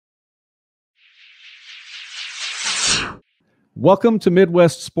Welcome to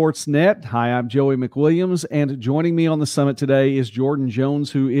Midwest Sports Net. Hi, I'm Joey McWilliams, and joining me on the summit today is Jordon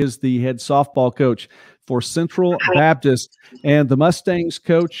Jones, who is the head softball coach for Central Baptist. And the Mustangs,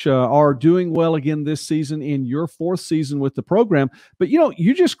 coach, are doing well again this season in your fourth season with the program. But,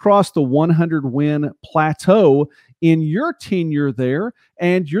 you just crossed the 100-win plateau in your tenure there,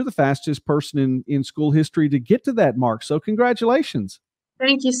 and you're the fastest person in school history to get to that mark. So congratulations.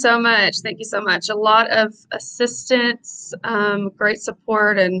 Thank you so much. Thank you so much. A lot of assistance, great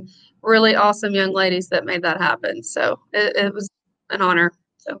support, and really awesome young ladies that made that happen. So it was an honor.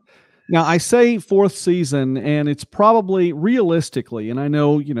 So now I say fourth season, and it's probably realistically, and I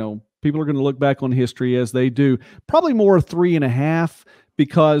know, people are going to look back on history as they do, probably more 3.5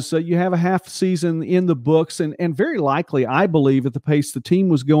 because you have a half season in the books, and very likely, I believe, at the pace the team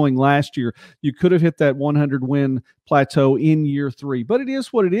was going last year, you could have hit that 100-win plateau in year 3. But it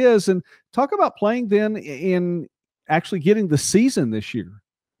is what it is. And talk about playing then in actually getting the season this year.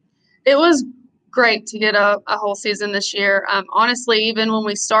 it was great to get a whole season this year. Honestly, even when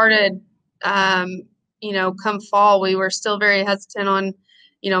we started, come fall, we were still very hesitant on,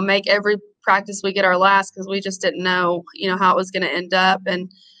 make every practice we get our last, because we just didn't know, how it was going to end up. And,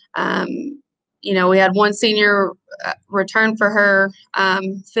 we had one senior return for her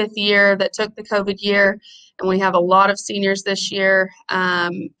fifth year that took the COVID year, and we have a lot of seniors this year.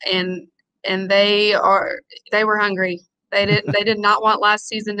 And they were hungry. They did not want last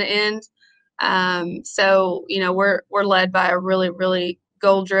season to end. So, we're led by a really, really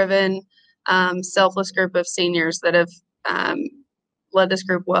goal-driven, selfless group of seniors that have led this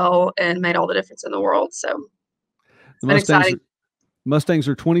group well and made all the difference in the world. So it's been exciting. Mustangs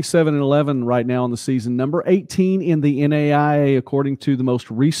are 27-11 right now in the season, number 18 in the NAIA, according to the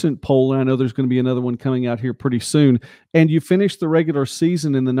most recent poll. And I know there's going to be another one coming out here pretty soon. And you finished the regular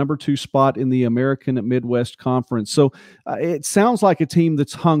season in the number 2 spot in the American Midwest Conference. So it sounds like a team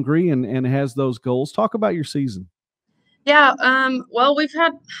that's hungry and has those goals. Talk about your season. Yeah, well, we've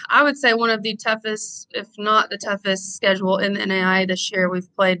had, I would say, one of the toughest, if not the toughest, schedule in the NAIA this year.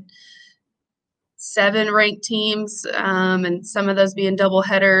 We've played 7 ranked teams, and some of those being double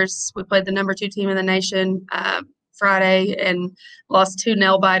headers. We played the number 2 team in the nation Friday and lost 2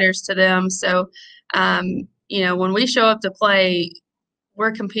 nail biters to them. So, when we show up to play,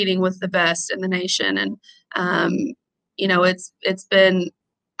 we're competing with the best in the nation. And, it's been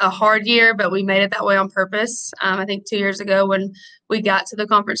a hard year, but we made it that way on purpose. I think 2 years ago when we got to the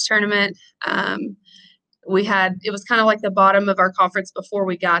conference tournament, it was kind of like the bottom of our conference before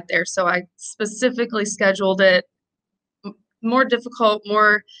we got there. So I specifically scheduled it more difficult,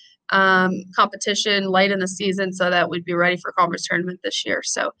 more competition late in the season so that we'd be ready for conference tournament this year.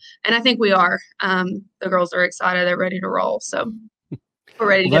 So, and I think we are. The girls are excited. They're ready to roll. So we're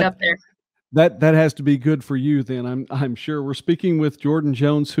ready to get up there. That has to be good for you then, I'm sure. We're speaking with Jordon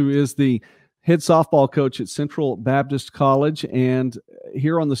Jones, who is the head softball coach at Central Baptist College. And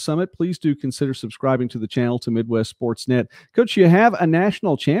here on the summit, please do consider subscribing to the channel, to Midwest Sports Net. Coach, you have a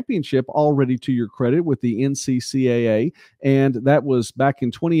national championship already to your credit with the NCCAA, and that was back in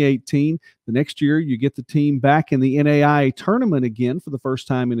 2018. The next year, you get the team back in the NAIA tournament again for the first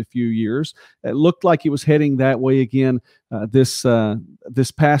time in a few years. It looked like it was heading that way again this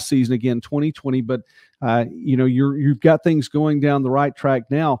past season, again, 2020. But you've got things going down the right track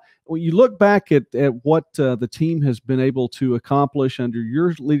now. When you look back at what the team has been able to accomplish under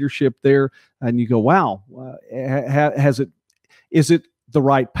your leadership there, and you go, wow, is it the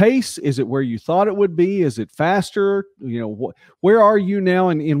right pace? Is it where you thought it would be? Is it faster? Where are you now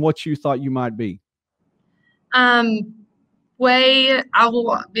in what you thought you might be? I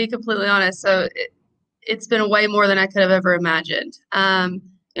will be completely honest. So it's been way more than I could have ever imagined.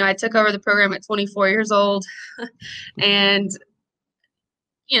 I took over the program at 24 years old, and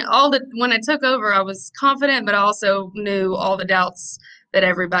when I took over, I was confident, but I also knew all the doubts that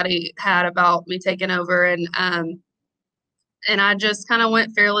everybody had about me taking over, and I just kind of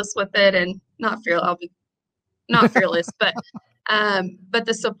went fearless with it, and not fearless, but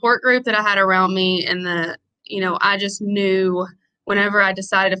the support group that I had around me, and I just knew whenever I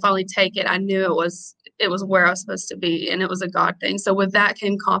decided to finally take it, I knew it was where I was supposed to be, and it was a God thing. So with that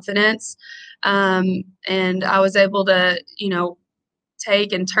came confidence, and I was able to,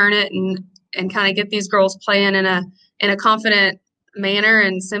 take and turn it and kind of get these girls playing in a confident manner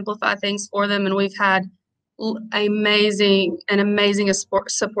and simplify things for them. And we've had amazing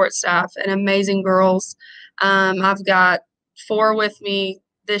support staff and amazing girls. I've got 4 with me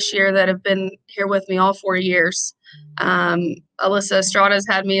this year that have been here with me all 4 years. Alyssa Estrada's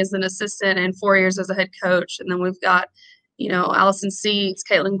had me as an assistant and 4 years as a head coach. And then we've got, Allison Seats,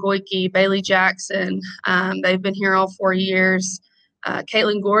 Caitlin Goyke, Bailey Jackson. They've been here all 4 years.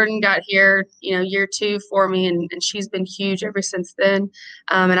 Caitlin Gordon got here, year 2 for me, and she's been huge ever since then.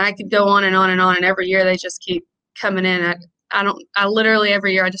 And I could go on and on and on, and every year they just keep coming in. I literally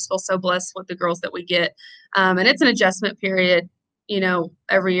every year I just feel so blessed with the girls that we get. And it's an adjustment period.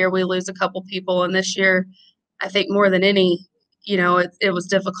 Every year we lose a couple people, and this year I think more than any, it was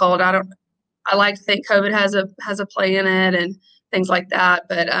difficult. I like to think COVID has a play in it and things like that,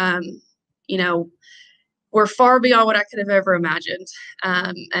 but we're far beyond what I could have ever imagined,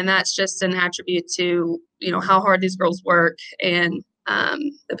 and that's just an attribute to how hard these girls work and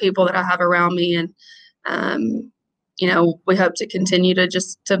the people that I have around me, and we hope to continue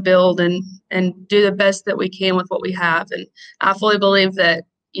to build and do the best that we can with what we have. And I fully believe that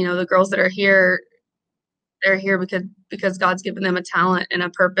the girls that are here, they're here because God's given them a talent and a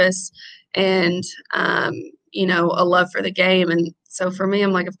purpose and a love for the game. And so for me,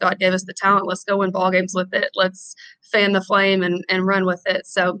 I'm like, if God gave us the talent, let's go win ball games with it. Let's fan the flame and run with it.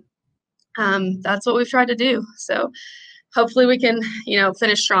 So that's what we've tried to do. So hopefully we can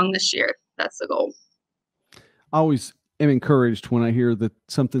finish strong this year. That's the goal. I always am encouraged when I hear that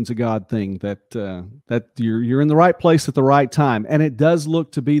something's a God thing, that you're in the right place at the right time, and it does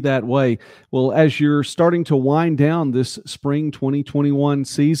look to be that way. Well, as you're starting to wind down this spring 2021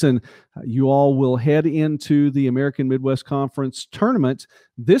 season, you all will head into the American Midwest Conference tournament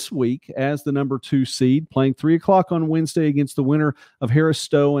this week as the number 2 seed, playing 3:00 on Wednesday against the winner of Harris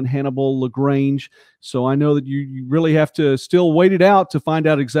Stowe and Hannibal LaGrange. So I know that you really have to still wait it out to find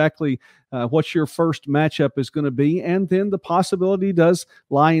out exactly what your first matchup is going to be. And then the possibility does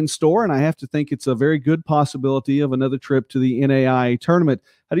lie in store. And I have to think it's a very good possibility of another trip to the NAIA tournament.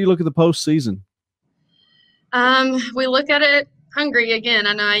 How do you look at the postseason? We look at it hungry again.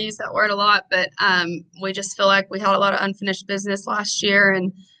 I know I use that word a lot, but we just feel like we had a lot of unfinished business last year,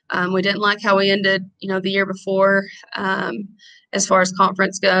 and we didn't like how we ended, the year before as far as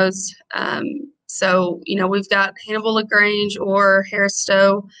conference goes. So, we've got Hannibal LaGrange or Harris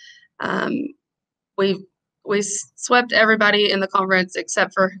Stowe. We swept everybody in the conference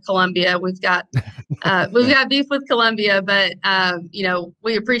except for Columbia. We've got beef with Columbia, but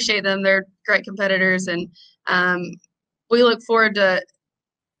we appreciate them. They're great competitors, and we look forward to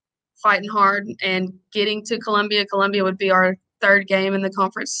fighting hard and getting to Columbia. Columbia would be our 3rd game in the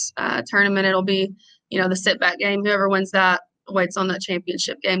conference tournament. It'll be, the sit-back game. Whoever wins that waits on that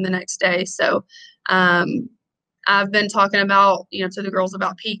championship game the next day. So I've been talking about, to the girls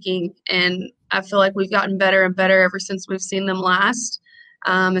about peaking, and I feel like we've gotten better and better ever since we've seen them last,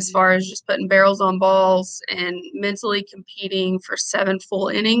 as far as just putting barrels on balls and mentally competing for 7 full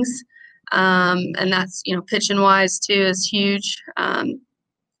innings. And that's, pitching wise too is huge.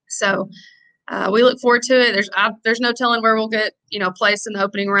 So we look forward to it. There's no telling where we'll get, place in the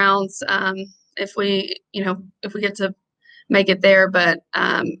opening rounds. If we get to make it there, but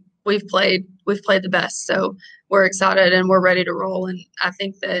we've played the best. So we're excited and we're ready to roll. And I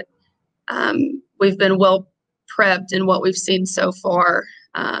think that we've been well prepped in what we've seen so far,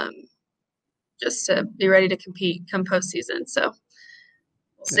 just to be ready to compete come postseason. So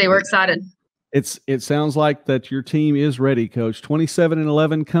we'll see. We're excited. It sounds like that your team is ready, Coach.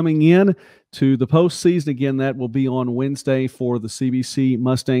 27-11 coming in to the postseason. Again, that will be on Wednesday for the CBC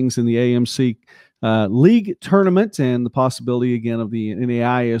Mustangs in the AMC League tournament, and the possibility again of the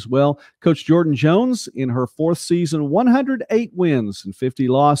NAIA as well. Coach Jordon Jones in her 4th season, 108 wins and 50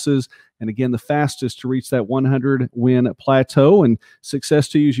 losses. And again, the fastest to reach that 100-win plateau, and success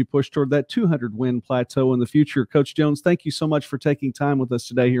to you as you push toward that 200-win plateau in the future. Coach Jones, thank you so much for taking time with us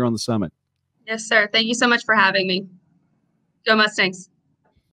today here on the Summit. Yes, sir. Thank you so much for having me. Go Mustangs.